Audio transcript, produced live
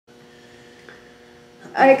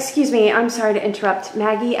Excuse me, I'm sorry to interrupt.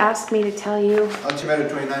 Maggie asked me to tell you. Altimeter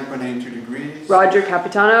 29.82 degrees. Roger,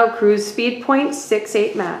 Capitano. Cruise speed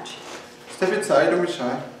 0.68 match. Step inside, don't be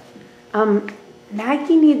shy.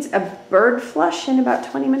 Maggie needs a bird flush in about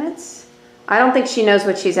 20 minutes. I don't think she knows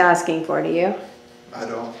what she's asking for, do you? I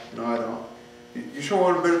don't. No, I don't. You sure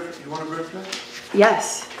want a bird flush?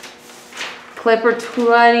 Yes. Clipper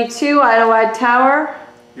 22, Idlewild Tower.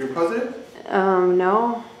 You're positive?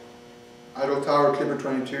 No. Idle Tower, Clipper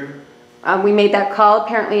 22. We made that call.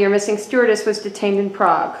 Apparently your missing stewardess was detained in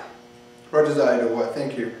Prague. Roger that, Idle.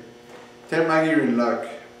 Thank you. Tell Maggie you're in luck.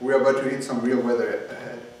 We're about to hit some real weather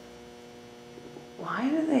ahead. Why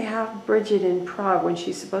do they have Bridget in Prague when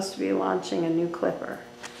she's supposed to be launching a new Clipper?